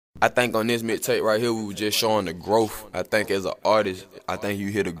I think on this mixtape right here, we were just showing the growth. I think as an artist, I think you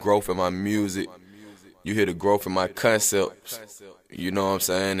hear the growth in my music. You hear the growth in my concepts. You know what I'm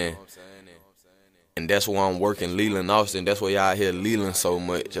saying? And that's why I'm working Leland, Austin. That's why y'all hear Leland so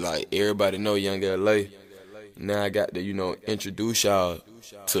much. Like, everybody know Young LA. Now I got to, introduce y'all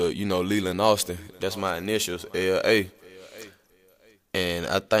to, Leland, Austin. That's my initials, LA. And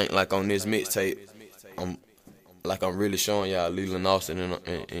I think, like, on this mixtape, I'm really showing y'all Leland, Austin,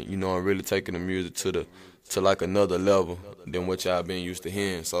 and I'm really taking the music to like another level than what y'all been used to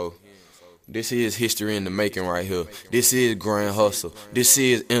hearing. So this is history in the making right here. This is Grand Hustle. This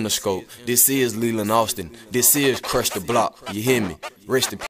is Interscope. This is Leland, Austin. This is Crush the Block. You hear me? Rest in peace.